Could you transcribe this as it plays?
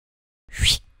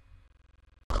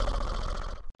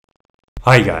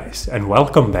Hi guys, and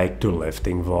welcome back to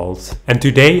Lifting Vault. And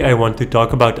today I want to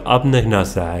talk about Abner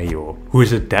Nazario, who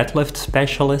is a deadlift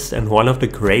specialist and one of the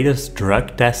greatest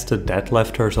drug-tested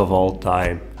deadlifters of all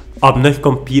time. Abner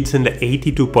competes in the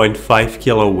 82.5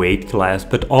 kilo weight class,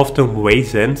 but often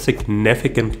weighs in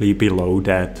significantly below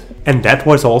that. And that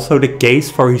was also the case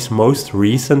for his most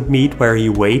recent meet, where he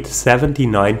weighed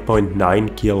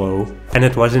 79.9 kilo. And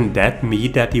it was in that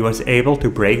meet that he was able to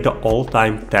break the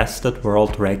all-time tested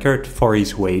world record for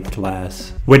his weight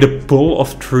class, with a pull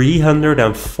of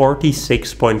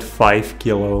 346.5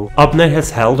 kilo. Abner has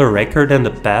held a record in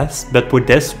the past, but with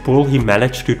this pull he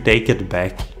managed to take it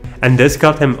back. And this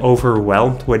got him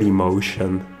overwhelmed with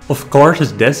emotion. Of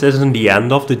course, this isn't the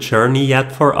end of the journey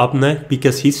yet for Abner,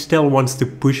 because he still wants to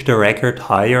push the record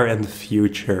higher in the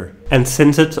future. And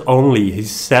since it's only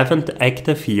his 7th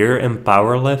active year in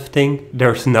powerlifting,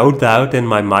 there's no doubt in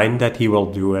my mind that he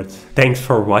will do it. Thanks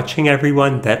for watching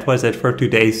everyone, that was it for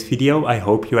today's video. I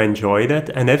hope you enjoyed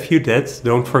it, and if you did,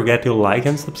 don't forget to like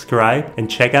and subscribe, and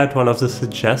check out one of the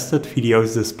suggested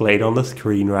videos displayed on the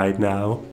screen right now.